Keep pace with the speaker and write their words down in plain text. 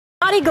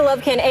Gennady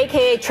Golovki,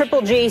 a.k.a.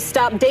 Triple G,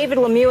 stopped David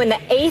Lemieux in the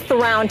 8th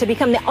round to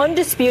become the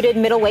undisputed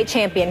middleweight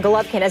champion.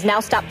 Golovki has now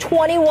stopped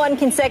 21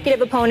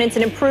 consecutive opponents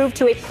and improved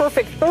to a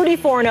perfect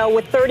 34-0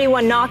 with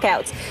 31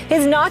 knockouts.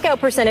 His knockout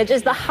percentage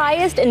is the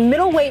highest in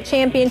middleweight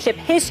championship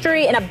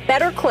history and a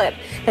better clip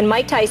than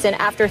Mike Tyson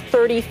after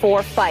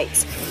 34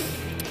 fights.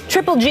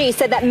 Triple G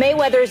said that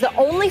Mayweather is the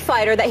only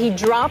fighter that he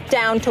dropped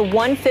down to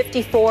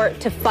 154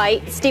 to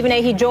fight. Stephen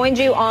A., he joined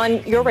you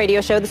on your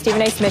radio show, the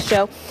Stephen A. Smith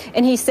Show,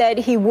 and he said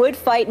he would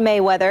fight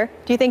Mayweather.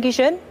 Do you think he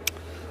should?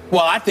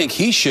 Well, I think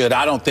he should.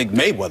 I don't think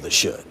Mayweather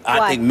should.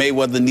 I think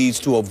Mayweather needs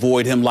to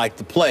avoid him like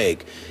the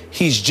plague.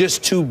 He's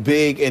just too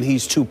big and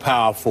he's too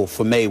powerful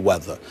for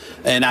Mayweather.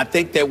 And I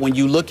think that when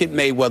you look at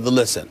Mayweather,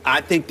 listen,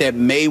 I think that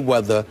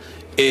Mayweather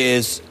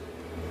is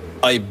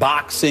a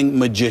boxing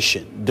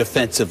magician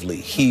defensively.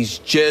 He's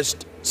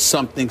just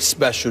something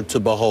special to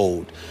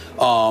behold.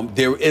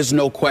 There is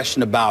no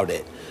question about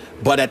it.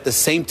 But at the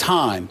same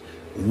time,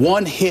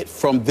 one hit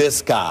from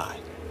this guy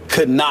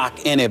could knock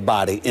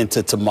anybody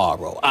into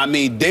tomorrow. I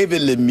mean,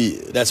 David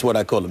Lemieux, that's what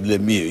I call him,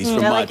 Lemieux. He's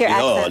from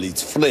Montreal,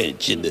 he's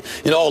French, and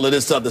all of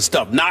this other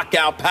stuff.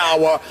 Knockout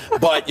power,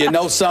 but you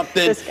know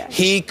something?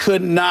 He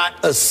could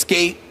not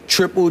escape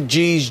Triple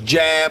G's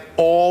jab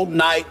all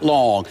night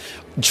long.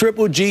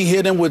 Triple G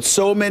hit him with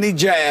so many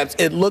jabs,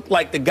 it looked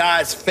like the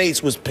guy's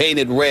face was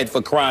painted red,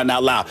 for crying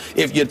out loud.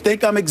 If you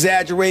think I'm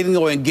exaggerating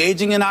or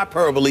engaging in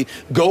hyperbole,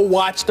 go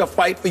watch the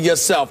fight for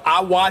yourself. I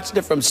watched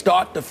it from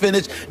start to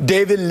finish.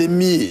 David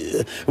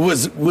Lemieux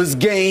was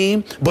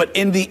game, but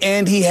in the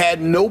end, he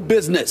had no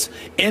business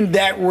in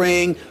that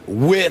ring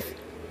with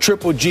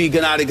Triple G,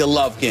 Gennady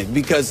Golovki,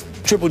 because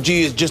Triple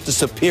G is just a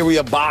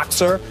superior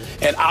boxer,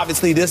 and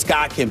obviously this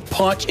guy can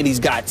punch and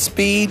he's got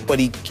speed, but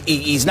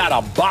he's not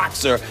a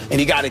boxer, and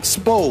he got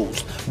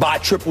exposed by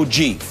Triple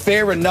G.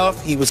 Fair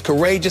enough, he was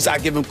courageous. I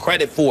give him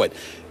credit for it.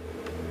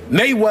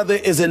 Mayweather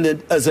is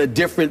a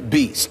different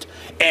beast,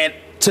 and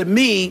to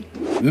me,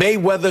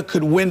 Mayweather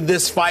could win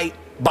this fight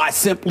by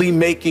simply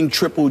making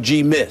Triple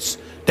G miss.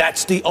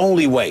 That's the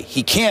only way.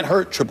 He can't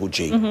hurt Triple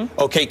G.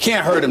 Okay,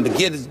 can't hurt him.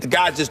 The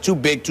guy's just too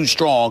big, too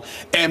strong.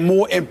 And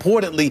more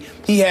importantly,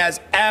 he has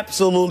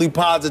absolutely,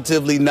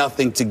 positively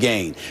nothing to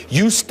gain.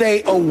 You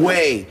stay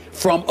away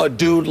from a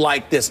dude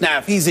like this. Now,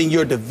 if he's in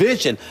your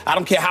division, I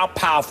don't care how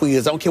powerful he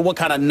is. I don't care what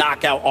kind of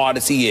knockout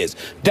artist he is.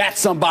 That's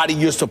somebody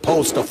you're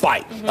supposed to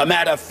fight. A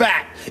matter of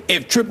fact,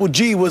 if Triple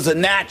G was a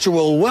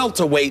natural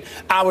welterweight,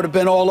 I would have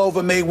been all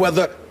over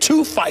Mayweather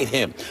to fight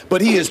him.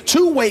 But he is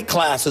 2 weight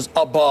classes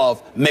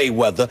above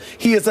Mayweather.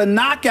 He is a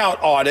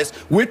knockout artist.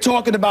 We're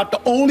talking about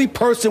the only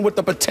person with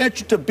the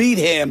potential to beat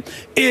him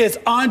is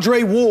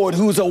Andre Ward,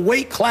 who's a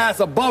weight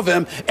class above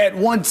him at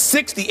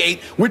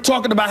 168. We're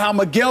talking about how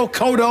Miguel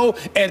Cotto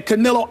and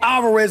Canelo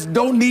Alvarez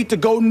don't need to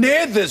go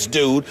near this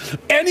dude.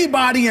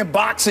 Anybody in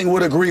boxing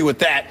would agree with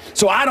that.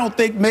 So I don't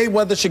think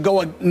Mayweather should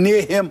go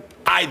near him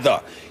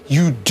either.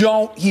 You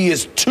don't. He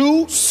is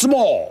too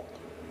small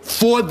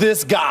for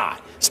this guy.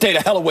 Stay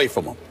the hell away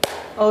from him.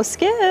 Oh,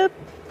 Skip.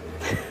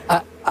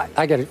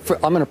 I got it.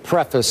 I'm going to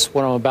preface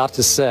what I'm about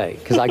to say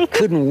because I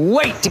couldn't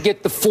wait to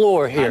get the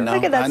floor here.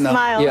 Look at that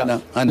smile.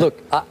 Yeah. I know.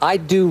 Look, I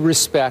do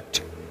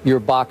respect your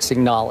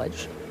boxing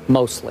knowledge.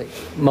 Mostly.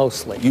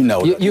 You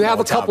know it. You have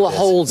a couple of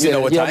holes in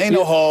it. Ain't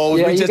no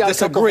holes. We just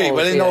disagree,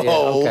 but ain't no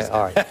holes. Okay,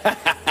 all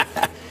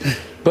right.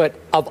 But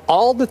of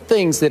all the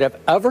things that have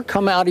ever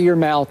come out of your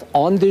mouth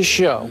on this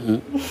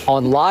show,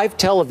 on live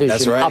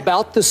television,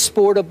 about the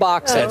sport of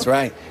boxing, that's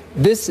right.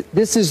 This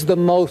is the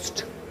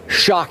most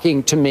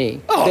shocking to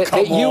me.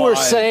 That you were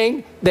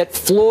saying that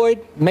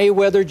Floyd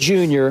Mayweather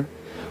Jr.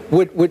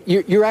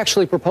 You're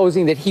actually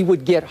proposing that he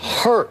would get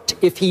hurt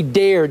if he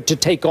dared to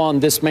take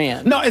on this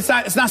man. No, it's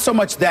not so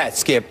much that,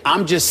 Skip.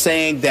 I'm just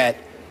saying that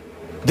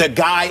the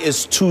guy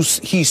is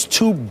he's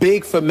too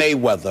big for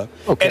Mayweather.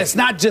 Okay. And it's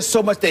not just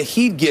so much that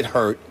he'd get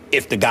hurt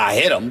if the guy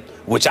hit him,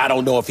 which I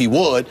don't know if he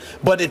would,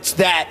 but it's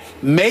that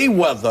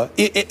Mayweather,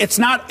 it's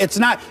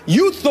not,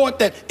 you thought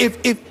that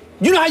if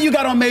you know how you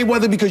got on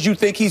Mayweather because you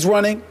think he's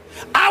running?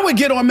 I would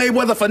get on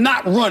Mayweather for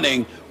not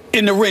running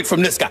in the ring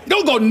from this guy.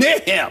 Don't go near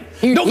him.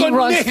 He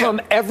runs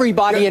from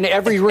everybody in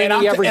every ring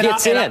he ever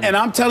gets in. And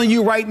I'm telling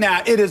you right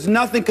now, it is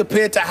nothing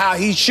compared to how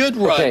he should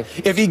run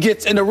if he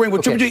gets in the ring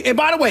with Triple G. And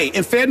by the way,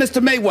 in fairness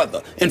to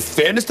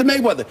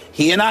Mayweather,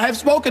 he and I have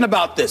spoken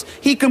about this.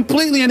 He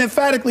completely and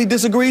emphatically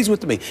disagrees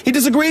with me. He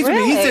disagrees with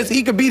me. He says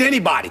he could beat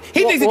anybody.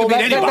 He thinks he can beat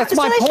anybody. That's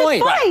my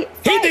point.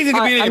 He thinks he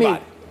can beat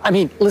anybody. I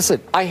mean,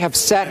 listen, I have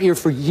sat here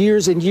for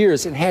years and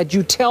years and had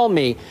you tell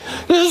me,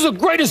 this is the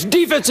greatest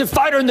defensive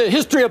fighter in the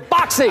history of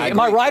boxing. Am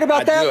I right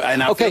about that? I do,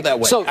 and I feel that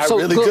way. I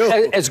really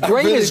do. As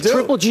great as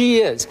Triple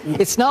G is,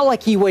 it's not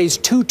like he weighs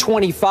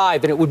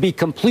 225 and it would be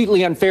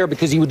completely unfair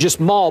because he would just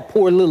maul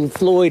poor little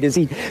Floyd as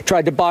he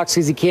tried to box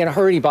because he can't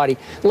hurt anybody.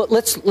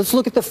 Let's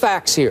look at the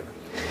facts here.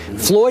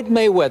 Floyd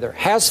Mayweather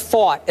has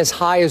fought as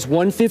high as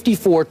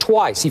 154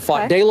 twice. He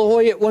fought De La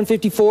Hoya at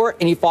 154,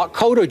 and he fought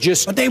Cotto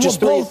just. But they were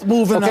both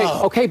moving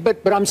up. Okay,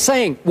 but I'm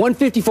saying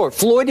 154.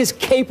 Floyd is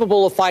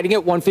capable of fighting at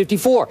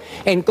 154,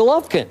 and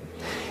Golovkin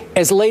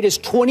as late as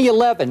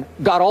 2011,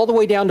 got all the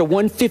way down to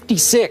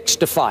 156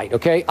 to fight,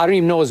 okay? I don't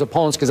even know his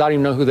opponents because I don't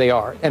even know who they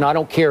are. And I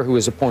don't care who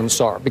his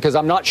opponents are because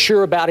I'm not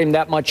sure about him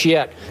that much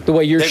yet, the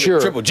way you're sure.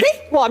 Triple G?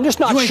 Well, I'm just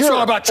not sure. You ain't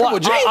sure about Triple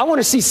G? I want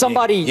to see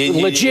somebody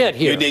legit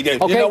here. Okay?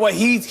 You know what?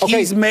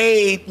 He's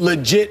made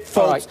legit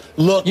folks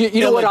look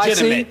you know what I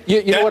see?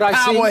 You know what I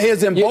see? Power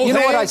is in both hands. You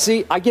know what I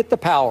see? I get the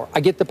power. I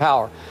get the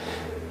power.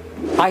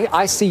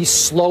 I see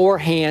slower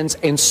hands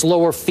and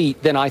slower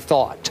feet than I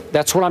thought.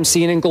 That's what I'm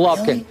seeing in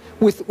Golovkin. Really?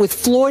 With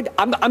Floyd,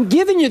 I'm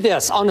giving you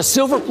this on a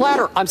silver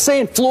platter. I'm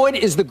saying Floyd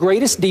is the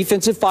greatest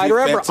defensive fighter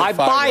ever. I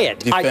buy it.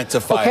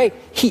 Defensive fighter.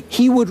 Okay,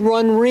 he would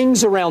run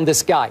rings around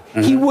this guy.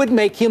 He would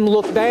make him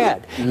look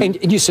bad.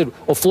 And you said,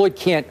 well, Floyd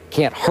can't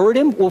hurt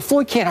him. Well,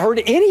 Floyd can't hurt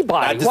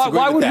anybody.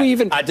 Why would we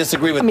even? I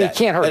disagree with that. I mean, he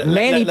can't hurt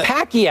Manny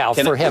Pacquiao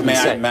for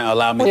heaven's sake. Man,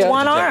 allow me with to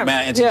one arm.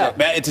 Man,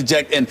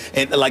 interject. And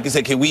like I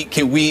said, can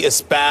we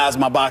espouse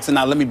my boxing?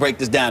 Now let me break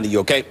this down to you,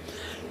 okay?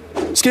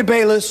 Skip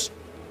Bayless.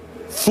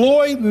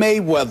 Floyd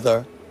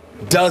Mayweather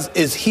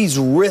he's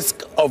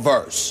risk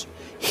averse.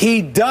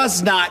 He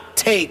does not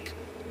take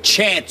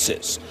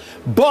chances.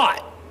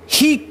 But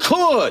he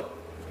could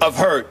have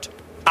hurt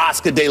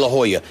Oscar De La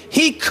Hoya.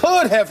 He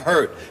could have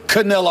hurt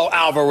Canelo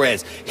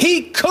Alvarez.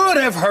 He could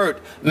have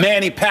hurt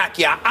Manny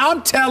Pacquiao.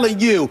 I'm telling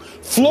you,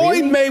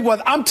 Floyd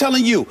Mayweather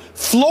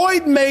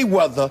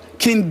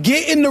can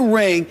get in the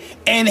ring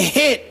and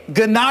hit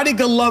Gennady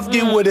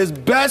Golovki with his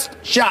best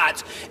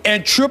shots,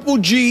 and Triple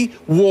G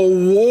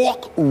will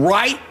walk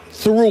right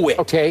through it.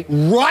 Okay.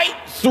 Right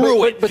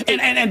through it.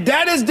 And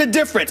that is the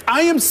difference.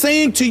 I am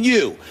saying to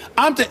you,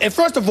 and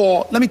first of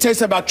all, let me tell you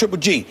something about Triple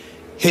G.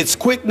 His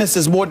quickness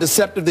is more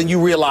deceptive than you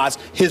realize.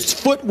 His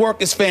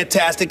footwork is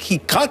fantastic. He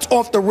cuts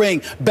off the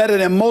ring better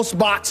than most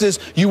boxers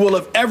you will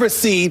have ever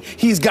seen.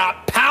 He's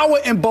got power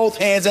in both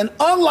hands. And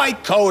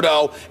unlike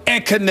Cotto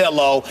and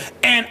Canelo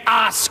and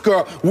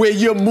Oscar, where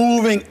you're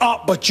moving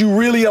up, but you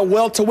really are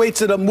welterweights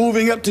that are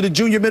moving up to the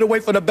junior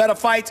middleweight for the better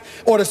fights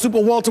or the super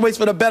welterweights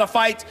for the better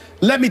fights,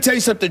 let me tell you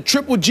something.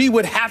 Triple G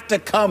would have to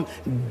come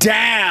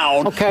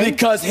down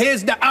because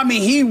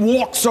he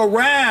walks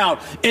around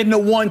in the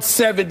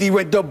 170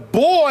 ring. The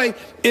boy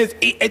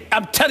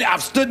I'm telling you,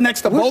 I've stood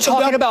next to both of them.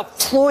 We're talking about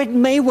Floyd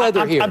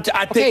Mayweather here.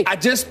 I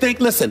just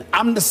think, listen,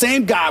 I'm the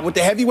same guy with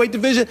the heavyweight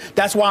division.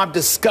 That's why I'm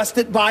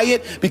disgusted by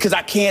it, because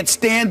I can't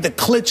stand the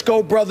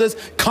Klitschko brothers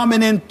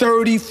coming in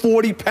 30,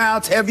 40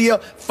 pounds heavier,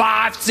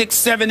 5, 6,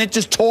 7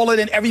 inches taller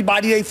than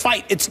everybody they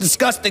fight. It's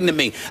disgusting to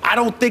me. I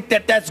don't think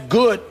that that's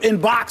good in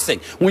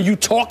boxing. When you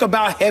talk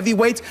about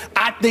heavyweights,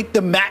 I think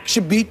the max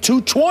should be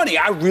 220.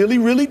 I really,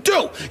 really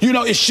do. You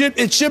know, it should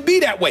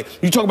be that way.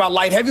 You talk about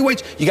light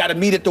heavyweights, you got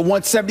to meet at the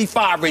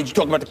 175 range. You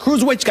talk about the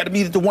cruiserweights, you got to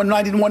meet at the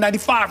 190 to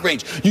 195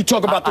 range. You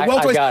talk about the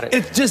welterweights. I got it.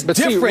 It's just but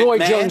different, see, Roy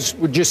man. Jones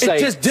would just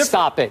say,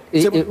 stop it.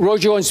 Roy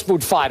Jones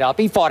would fight up.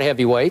 He fought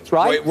heavyweights,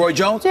 right? Roy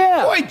Jones?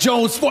 Yeah. Roy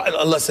Jones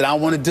fought. Listen, I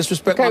don't want to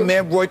disrespect my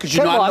man Roy, because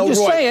you know I know I'm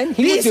just Roy. saying,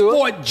 he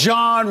fought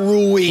John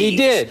Ruiz. He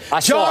did.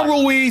 John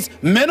Ruiz,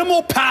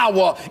 minimal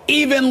power,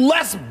 even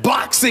less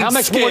boxing How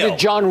much skill. more did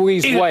John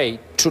Ruiz weigh?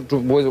 For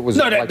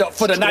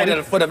the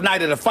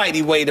night of the fight,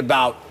 he weighed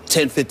about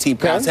 10, 15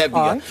 pounds heavier.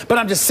 Right. But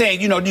I'm just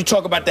saying, you know, you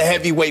talk about the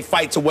heavyweight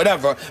fights or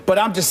whatever, but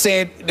I'm just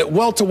saying that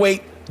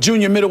welterweight,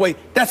 junior middleweight,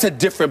 that's a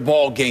different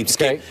ball game,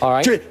 Skip. Okay, all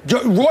right.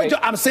 I'm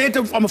gonna say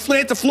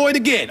it to Floyd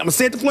again.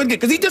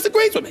 Because he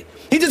disagrees with me.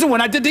 When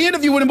I did the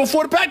interview with him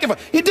before the Pacquiao fight,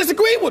 he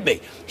disagreed with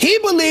me. He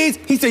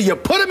said, you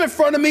put him in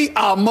front of me,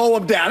 I'll mow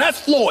him down. That's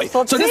Floyd.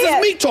 So this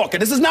is me talking.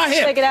 This is not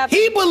him.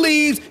 He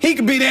believes he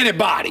can beat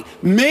anybody.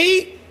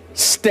 Me,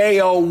 stay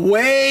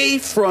away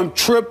from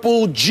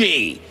Triple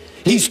G.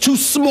 He's too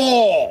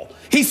small.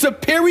 He's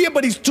superior,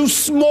 but he's too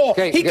small.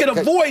 He could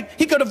avoid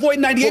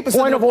 98%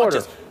 Point of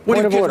order.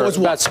 Point of order.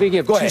 Speaking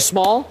of too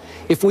small,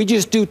 if we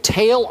just do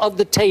tail of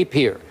the tape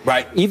here,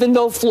 right? Even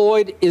though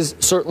Floyd is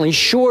certainly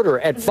shorter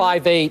at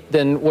 5'8"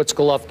 than what's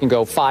Golovkin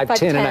go,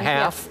 5'10" and a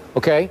half. Yeah.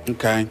 Okay.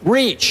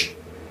 Reach.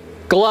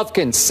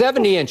 Golovkin,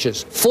 70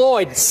 inches.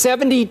 Floyd,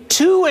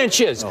 72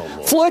 inches.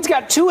 Floyd's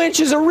got 2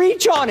 inches of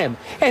reach on him,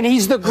 and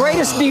he's the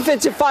greatest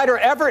defensive fighter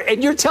ever,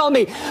 and you're telling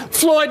me,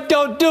 Floyd,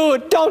 don't do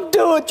it. Don't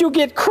do it. You'll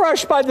get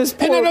crushed by this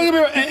poor...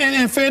 And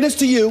in fairness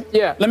to you,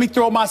 let me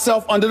throw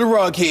myself under the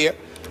rug here.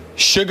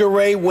 Sugar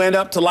Ray went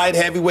up to light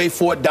heavyweight,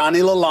 fought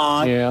Donnie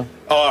Lalonde. Yeah.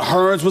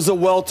 Hearns was a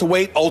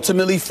welterweight,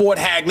 ultimately fought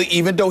Hagley,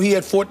 even though he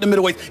had fought in the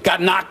middleweight.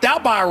 Got knocked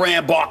out by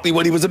Iran Barkley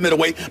when he was a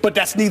middleweight, but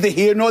that's neither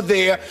here nor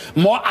there.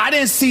 I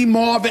didn't see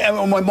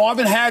Marvin, when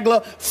Marvin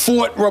Hagler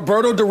fought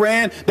Roberto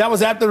Duran, that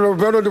was after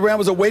Roberto Duran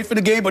was away for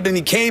the game, but then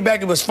he came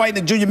back and was fighting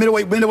the junior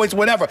middleweights,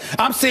 whatever.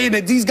 I'm saying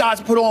that these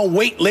guys put on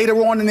weight later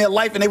on in their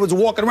life and they was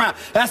walking around.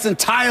 That's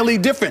entirely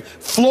different.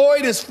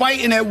 Floyd is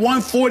fighting at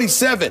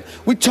 147.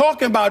 We're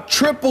talking about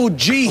Triple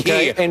G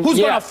here, who's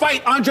going to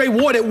fight Andre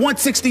Ward at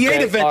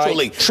 168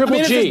 eventually. Triple G.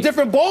 It's a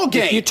different ball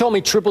game. If you told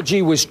me Triple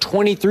G was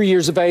 23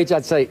 years of age,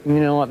 I'd say, you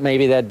know what,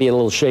 maybe that'd be a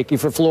little shaky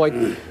for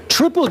Floyd.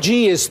 Triple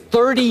G is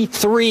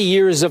 33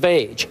 years of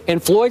age,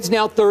 and Floyd's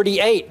now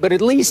 38, but at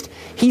least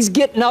he's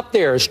getting up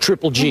there as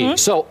Triple G.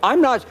 So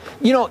I'm not,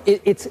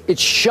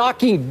 it's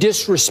shocking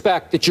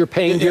disrespect that you're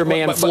paying to your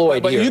man Floyd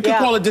here. But you can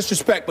call it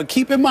disrespect, but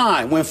keep in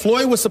mind, when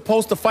Floyd was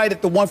supposed to fight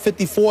at the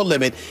 154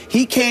 limit,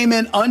 he came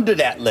in under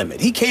that limit.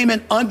 He came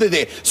in under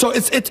there. So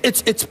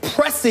it's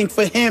pressing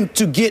for him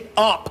to get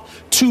up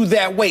to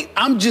that weight.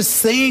 I'm just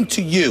saying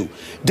to you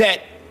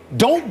that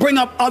don't bring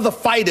up other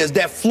fighters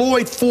that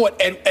Floyd fought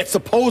at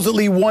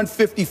supposedly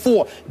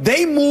 154.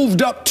 They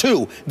moved up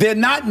too. They're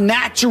not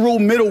natural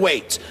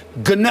middleweights.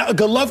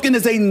 Golovkin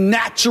is a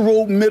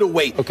natural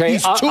middleweight. Okay,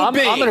 he's too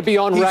big. I'm going to be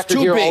on record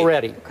here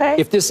already. Okay.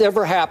 If this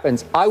ever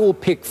happens, I will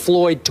pick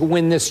Floyd to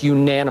win this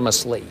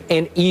unanimously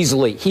and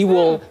easily. He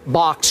will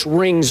box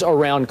rings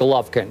around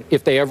Golovkin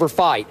if they ever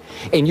fight.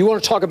 And you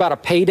want to talk about a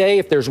payday?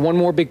 If there's one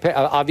more big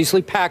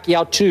obviously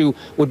Pacquiao too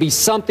would be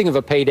something of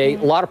a payday. A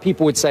lot of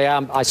people would say,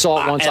 I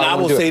saw it once. And I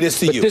will say this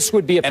to you. But this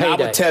would be a payday.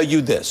 And I will tell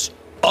you this.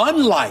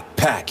 Unlike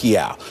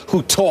Pacquiao,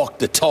 who talked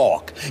the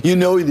talk,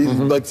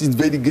 but he's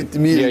very good to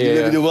me,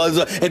 and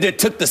then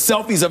took the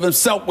selfies of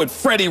himself with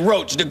Freddie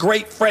Roach, the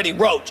great Freddie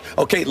Roach.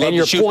 Okay, love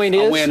the shoes. Point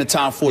is? I'm wearing the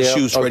Tom Ford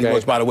shoes, Freddie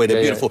Roach, by the way.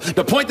 They're beautiful.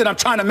 The point that I'm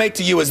trying to make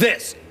to you is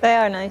this. They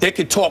are nice. They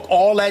can talk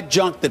all that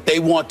junk that they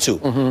want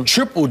to.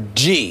 Triple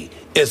G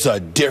is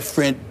a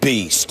different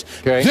beast.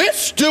 Okay.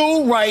 This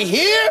dude right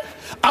here,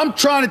 I'm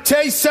trying to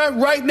tell you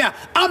something right now.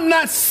 I'm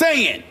not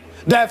saying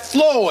that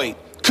Floyd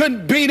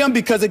couldn't beat him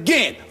because,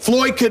 again,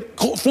 Floyd could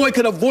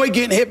avoid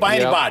getting hit by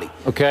anybody.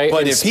 Okay.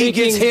 But if he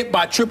gets hit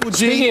by Triple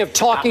G... Speaking of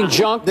talking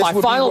junk, my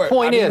final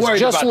point is,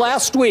 just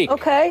last week,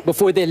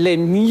 before the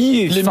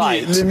Lemieux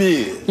fight...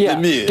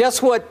 Lemieux.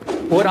 Guess what?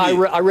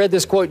 I read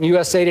this quote in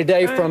USA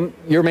Today from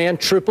your man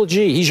Triple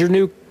G. He's your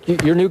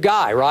new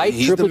guy, right?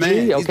 He's Triple the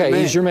man. G?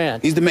 Okay, he's your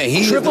man. He's the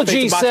man. Triple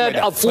G said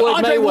of Floyd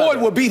Andre Mayweather...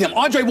 Ward will beat him.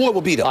 Andre Ward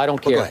will beat him. I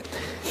don't care.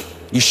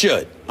 You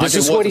should. This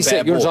is what he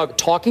said. You're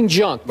talking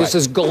junk. This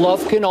is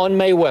Golovkin on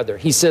Mayweather.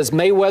 He says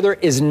Mayweather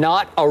is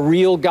not a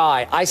real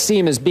guy. I see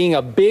him as being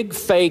a big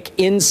fake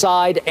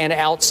inside and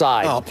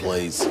outside. Oh,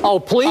 please.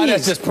 Oh, please. Oh,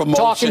 that's just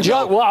promotion. Talking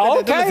junk. Well,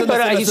 okay,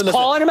 but he's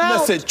calling him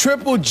out. Listen,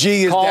 Triple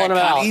G is that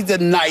guy. He's a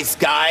nice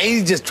guy.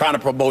 He's just trying to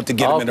promote to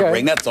get him in the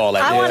ring. That's all that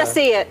is. I want to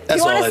see it.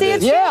 You want to see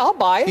it? Yeah, I'll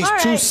buy it.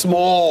 He's too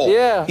small.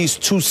 Yeah. He's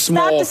too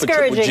small for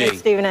Triple G.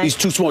 Stephen A. He's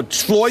too small.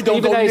 Floyd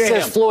don't go near him. Stephen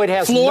A says Floyd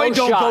has no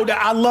shot.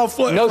 I love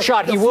Floyd. No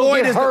shot. He will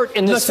get hurt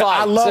in this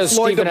fight. I love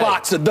Floyd the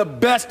boxer, the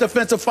best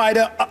defensive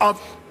fighter of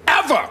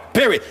ever,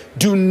 period.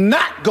 Do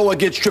not go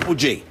against Triple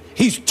G.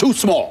 He's too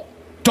small.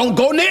 Don't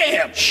go near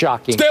him.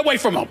 Shocking. Stay away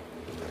from him.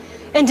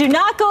 And do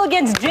not go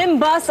against Jim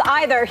Buss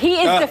either.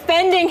 He is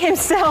defending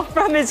himself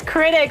from his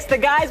critics. The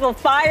guys will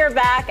fire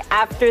back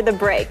after the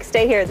break.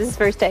 Stay here. This is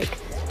First Take.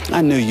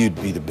 I knew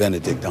you'd be the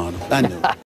Benedict Arnold. I knew.